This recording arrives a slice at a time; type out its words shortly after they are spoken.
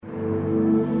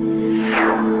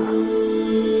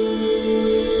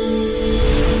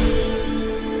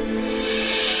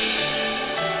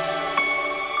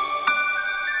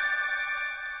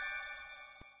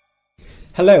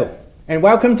Hello, and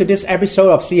welcome to this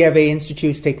episode of CFA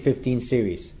Institute's Take 15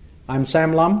 series. I'm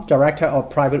Sam Lum, Director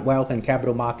of Private Wealth and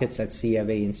Capital Markets at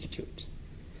CFA Institute.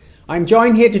 I'm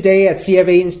joined here today at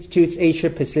CFA Institute's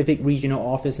Asia Pacific Regional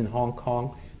Office in Hong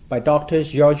Kong by Dr.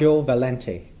 Giorgio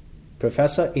Valente,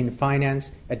 Professor in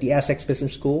Finance at the Essex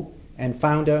Business School and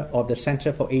founder of the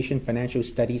Center for Asian Financial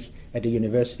Studies at the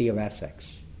University of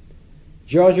Essex.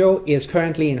 Giorgio is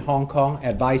currently in Hong Kong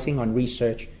advising on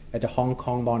research at the Hong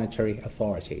Kong Monetary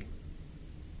Authority.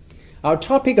 Our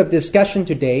topic of discussion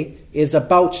today is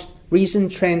about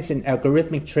recent trends in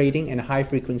algorithmic trading and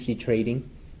high-frequency trading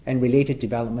and related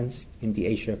developments in the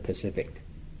Asia Pacific.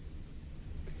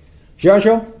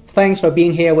 Giorgio, thanks for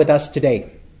being here with us today.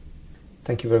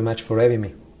 Thank you very much for having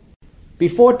me.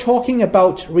 Before talking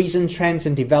about recent trends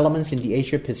and developments in the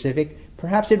Asia Pacific,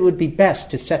 perhaps it would be best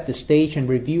to set the stage and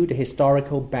review the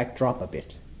historical backdrop a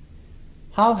bit.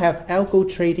 How have algo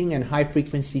trading and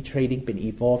high-frequency trading been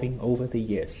evolving over the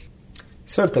years?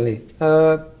 Certainly.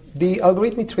 The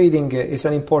algorithmic trading is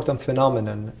an important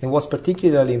phenomenon and was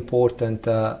particularly important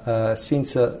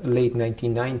since late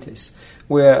 1990s,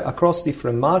 where across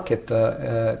different markets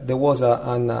there was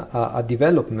a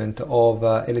development of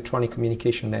electronic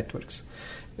communication networks,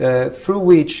 through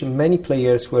which many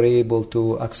players were able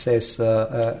to access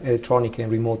electronic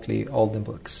and remotely all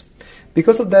networks.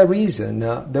 Because of that reason,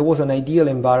 there was an ideal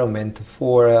environment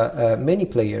for many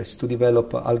players to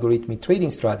develop algorithmic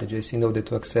trading strategies in order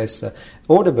to access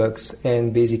order books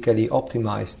and basically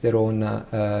optimize their own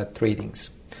tradings.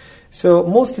 So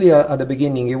mostly at the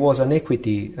beginning it was an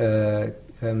equity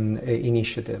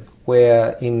initiative,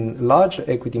 where in large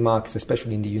equity markets,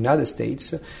 especially in the United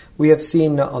States, we have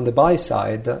seen on the buy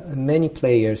side many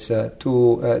players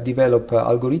to develop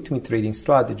algorithmic trading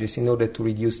strategies in order to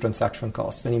reduce transaction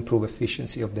costs and improve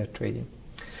efficiency of their trading.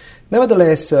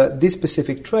 Nevertheless, this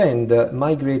specific trend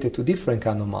migrated to different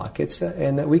kind of markets,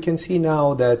 and we can see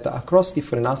now that across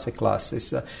different asset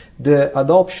classes, the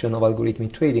adoption of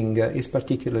algorithmic trading is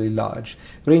particularly large,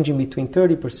 ranging between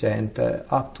 30%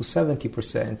 up to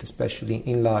 70%, especially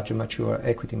in large mature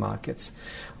equity markets.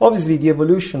 Obviously, the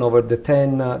evolution over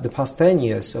the past 10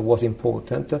 years was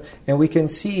important, and we can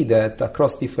see that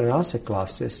across different asset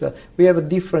classes, we have a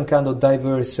different kind of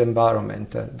diverse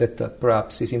environment that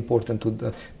perhaps is important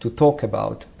to talk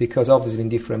about, because obviously in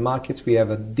different markets we have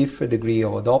a different degree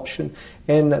of adoption,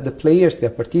 and the players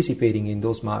that are participating in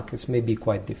those markets may be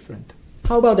quite different.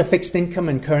 How about the fixed income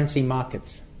and currency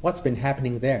markets? What's been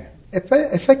happening there?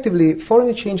 Effectively, foreign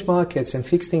exchange markets and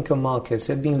fixed income markets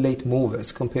have been late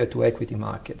movers compared to equity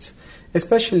markets.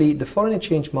 Especially the foreign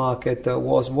exchange market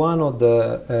was one of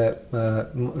the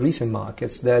recent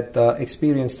markets that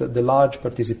experienced the large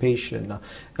participation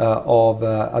of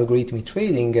algorithmic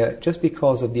trading just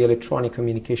because of the electronic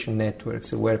communication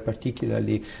networks were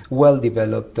particularly well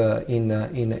developed in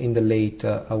the late,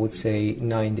 I would say,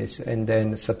 90s and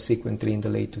then subsequently in the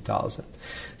late 2000s.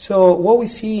 So what we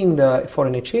see in the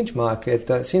foreign exchange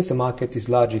market, since the market is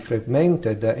largely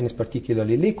fragmented and is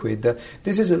particularly liquid,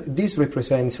 this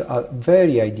represents a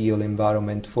very ideal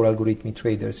environment for algorithmic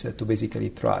traders to basically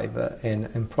thrive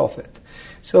and profit.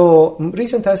 So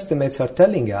recent estimates are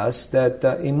telling us that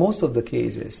in most of the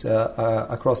cases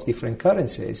across different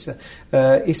currencies,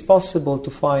 it's possible to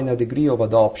find a degree of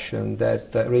adoption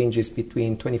that ranges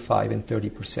between 25 and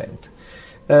 30%.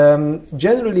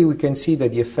 Generally, we can see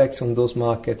that the effects on those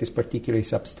markets is particularly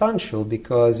substantial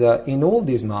because in all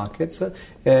these markets,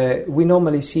 we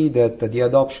normally see that the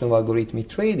adoption of algorithmic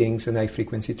tradings and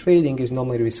high-frequency trading is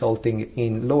normally resulting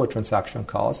in lower transaction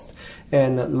costs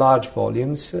and large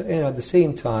volumes, and at the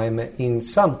same time, in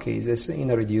some cases, in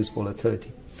a reduced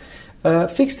volatility.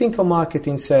 Fixed income market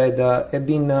instead have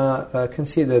been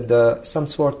considered some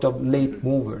sort of late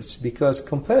movers because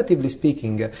comparatively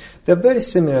speaking they're very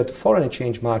similar to foreign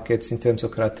exchange markets in terms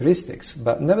of characteristics,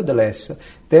 but nevertheless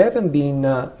they haven't been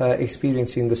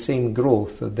experiencing the same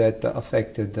growth that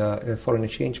affected foreign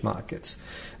exchange markets.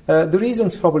 The reason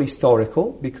is probably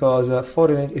historical because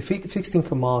fixed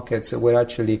income markets were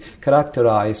actually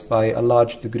characterized by a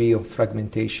large degree of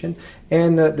fragmentation,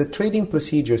 and the trading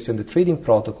procedures and the trading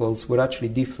protocols were actually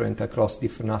different across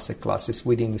different asset classes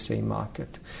within the same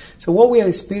market. So what we are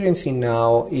experiencing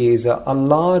now is a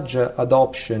large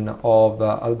adoption of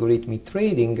algorithmic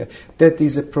trading that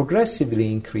is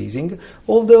progressively increasing,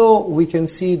 although we can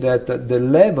see that the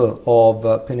level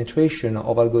of penetration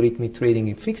of algorithmic trading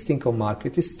in fixed income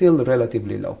market is still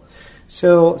relatively low.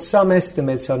 So some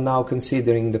estimates are now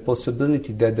considering the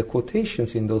possibility that the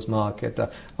quotations in those markets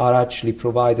are actually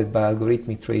provided by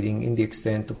algorithmic trading in the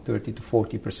extent of 30 to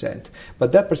 40%.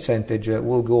 But that percentage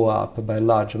will go up by a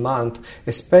large amount,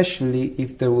 especially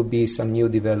if there will be some new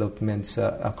developments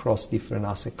across different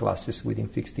asset classes within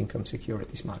fixed income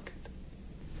securities market.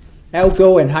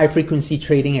 Algo and high-frequency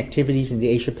trading activities in the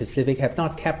Asia-Pacific have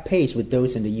not kept pace with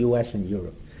those in the US and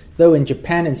Europe, though in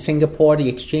Japan and Singapore the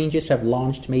exchanges have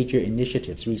launched major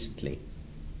initiatives recently.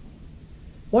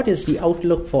 What is the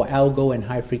outlook for algo and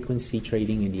high-frequency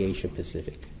trading in the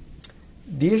Asia-Pacific?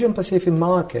 The Asian-Pacific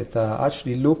market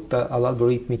actually looked at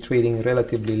algorithmic trading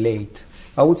relatively late.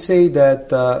 I would say that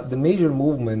the major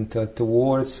movement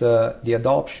towards the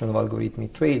adoption of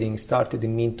algorithmic trading started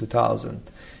in mid-2000.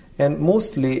 And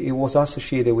mostly it was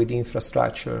associated with the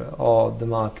infrastructure of the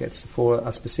markets for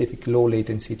a specific low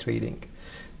latency trading.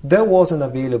 That wasn't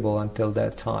available until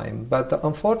that time, but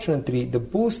unfortunately the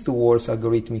boost towards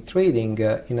algorithmic trading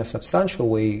in a substantial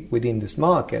way within these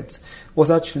markets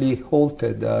was actually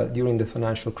halted during the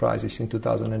financial crisis in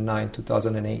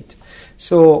 2009-2008.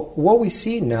 So what we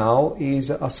see now is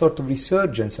a sort of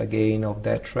resurgence again of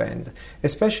that trend,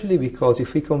 especially because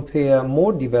if we compare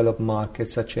more developed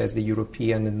markets such as the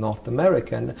European and North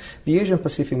American, the Asian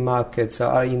Pacific markets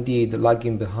are indeed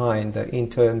lagging behind in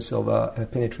terms of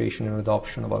penetration and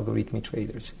adoption of algorithmic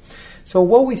traders. So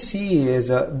what we see is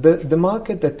the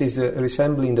market that is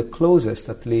resembling the closest,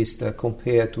 at least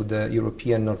compared to the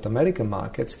European North American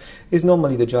markets, is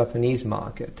normally the Japanese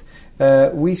market.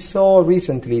 We saw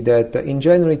recently that in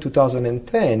January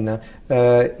 2010,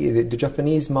 the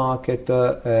Japanese market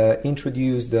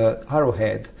introduced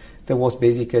Arrowhead. That was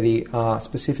basically a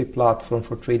specific platform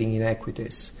for trading in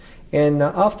equities. And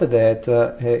after that,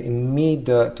 in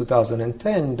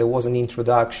mid-2010, there was an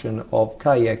introduction of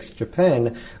KAIEX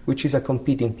Japan, which is a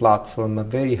competing platform, a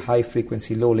very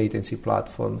high-frequency, low-latency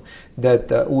platform, that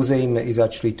whose aim is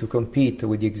actually to compete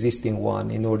with the existing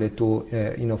one in order to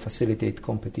facilitate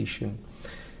competition.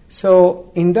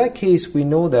 So in that case, we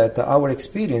know that our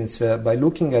experience by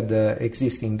looking at the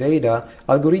existing data,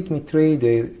 algorithmic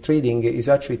trading is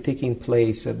actually taking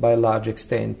place by a large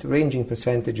extent, ranging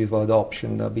percentages of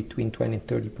adoption between 20 and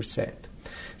 30%.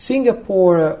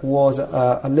 Singapore was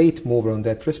a late mover in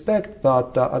that respect,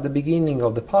 but at the beginning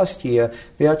of the past year,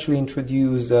 they actually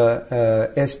introduced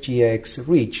SGX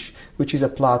Reach, which is a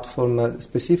platform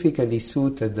specifically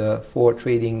suited for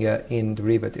trading in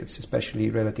derivatives,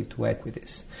 especially relative to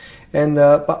equities. And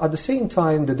but at the same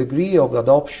time, the degree of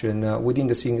adoption within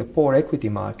the Singapore equity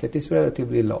market is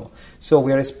relatively low. So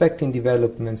we are expecting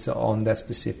developments on that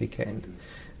specific end.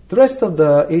 The rest of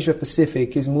the Asia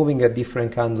Pacific is moving at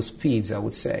different kind of speeds, I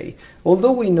would say.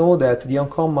 Although we know that the Hong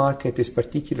Kong market is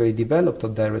particularly developed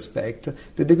in that respect,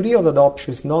 the degree of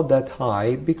adoption is not that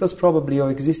high because probably of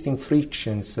existing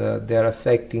frictions that are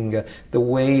affecting the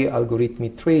way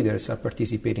algorithmic traders are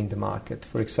participating in the market.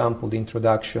 For example, the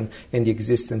introduction and the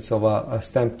existence of a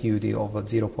stamp duty of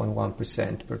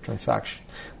 0.1% per transaction,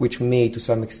 which may to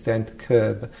some extent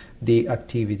curb the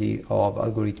activity of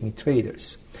algorithmic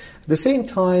traders. At the same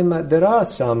time, there are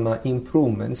some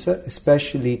improvements,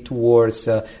 especially towards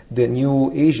the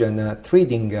new Asian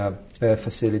trading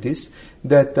facilities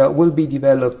that will be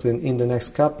developed in the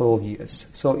next couple of years.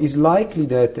 So it's likely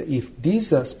that if this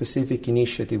specific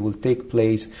initiative will take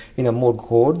place in a more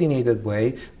coordinated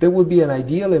way, there will be an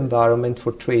ideal environment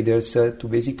for traders to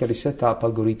basically set up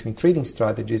algorithmic trading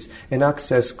strategies and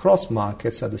access cross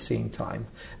markets at the same time.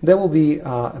 That will be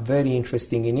a very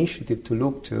interesting initiative to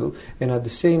look to, and at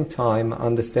the same time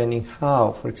understanding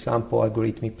how, for example,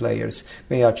 algorithmic players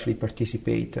may actually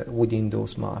participate within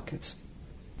those markets.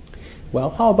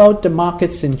 Well, how about the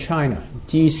markets in China?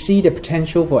 Do you see the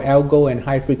potential for algo and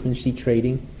high-frequency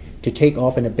trading to take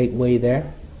off in a big way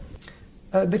there?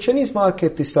 The Chinese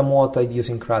market is somewhat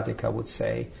idiosyncratic, I would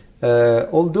say.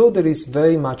 Although there is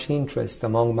very much interest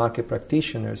among market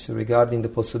practitioners regarding the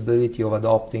possibility of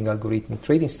adopting algorithmic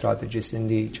trading strategies in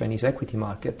the Chinese equity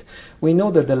market, we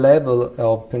know that the level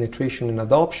of penetration and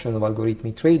adoption of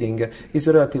algorithmic trading is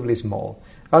relatively small.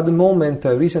 At the moment,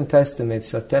 recent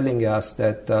estimates are telling us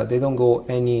that they don't go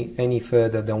any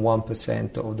further than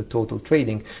 1% of the total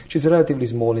trading, which is relatively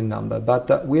small in number.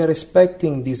 But we are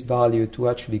expecting this value to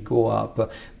actually go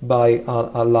up by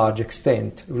a large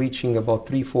extent, reaching about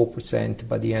 3-4%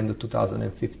 by the end of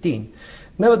 2015.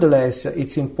 Nevertheless,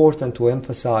 it's important to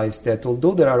emphasize that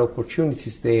although there are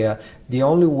opportunities there, the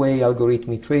only way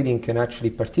algorithmic trading can actually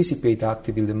participate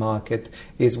actively in the market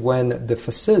is when the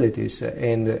facilities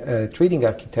and trading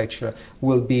architecture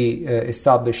will be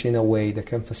established in a way that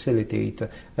can facilitate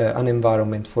an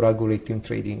environment for algorithmic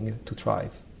trading to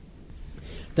thrive.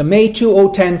 The May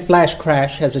 2010 flash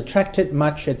crash has attracted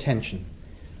much attention.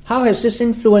 How has this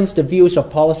influenced the views of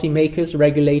policymakers,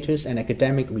 regulators, and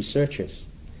academic researchers?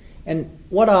 And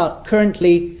what are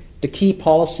currently the key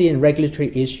policy and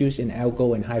regulatory issues in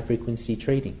algo and high-frequency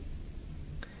trading?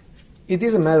 It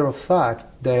is a matter of fact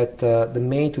that the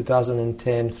May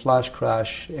 2010 flash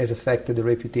crash has affected the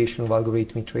reputation of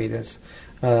algorithmic traders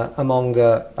among,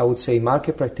 I would say,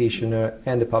 market practitioners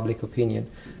and the public opinion.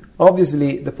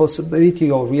 Obviously, the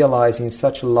possibility of realizing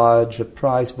such large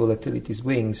price volatility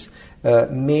swings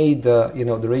made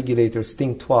the regulators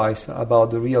think twice about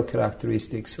the real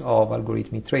characteristics of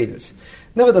algorithmic traders.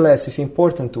 Nevertheless, it's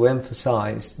important to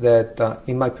emphasize that,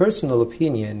 in my personal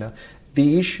opinion,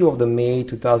 the issue of the May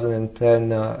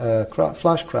 2010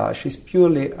 flash crash is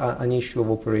purely an issue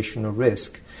of operational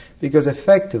risk, because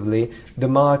effectively the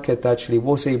market actually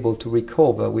was able to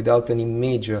recover without any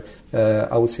major,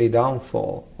 I would say,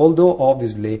 downfall, although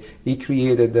obviously it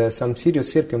created some serious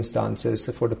circumstances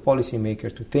for the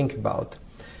policymaker to think about.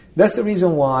 That's the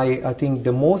reason why I think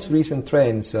the most recent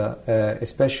trends,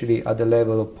 especially at the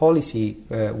level of policy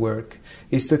work,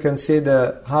 is to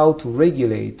consider how to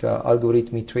regulate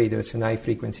algorithmic traders and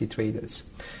high-frequency traders.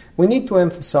 We need to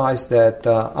emphasize that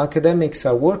academics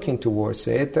are working towards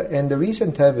it, and the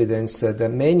recent evidence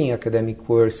that many academic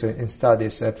works and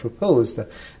studies have proposed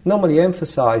normally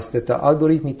emphasize that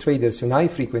algorithmic traders and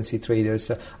high-frequency traders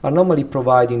are normally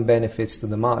providing benefits to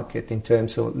the market in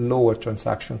terms of lower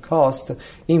transaction cost,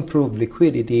 improved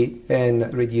liquidity,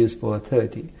 and reduced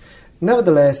volatility.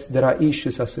 Nevertheless, there are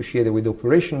issues associated with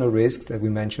operational risk that we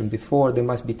mentioned before that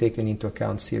must be taken into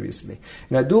account seriously.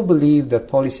 And I do believe that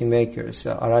policymakers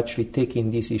are actually taking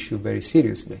this issue very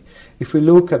seriously. If we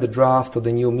look at the draft of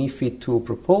the new MiFID II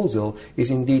proposal,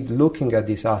 is indeed looking at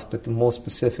this aspect more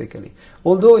specifically.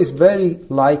 Although it's very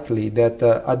likely that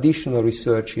additional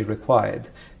research is required,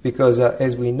 because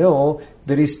as we know,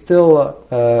 there is still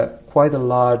quite a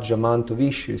large amount of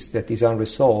issues that is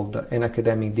unresolved, and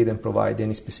academics didn't provide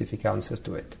any specific answer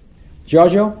to it.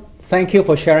 Giorgio, thank you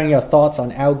for sharing your thoughts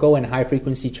on algo and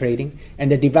high-frequency trading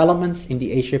and the developments in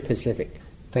the Asia-Pacific.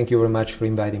 Thank you very much for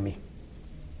inviting me.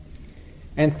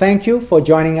 And thank you for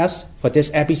joining us for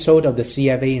this episode of the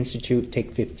CFA Institute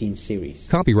Take 15 series.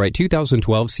 Copyright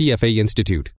 2012 CFA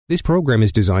Institute. This program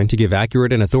is designed to give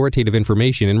accurate and authoritative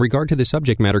information in regard to the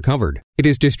subject matter covered. It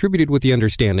is distributed with the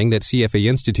understanding that CFA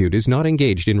Institute is not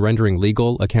engaged in rendering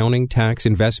legal, accounting, tax,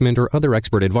 investment, or other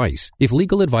expert advice. If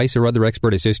legal advice or other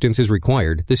expert assistance is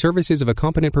required, the services of a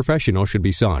competent professional should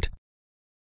be sought.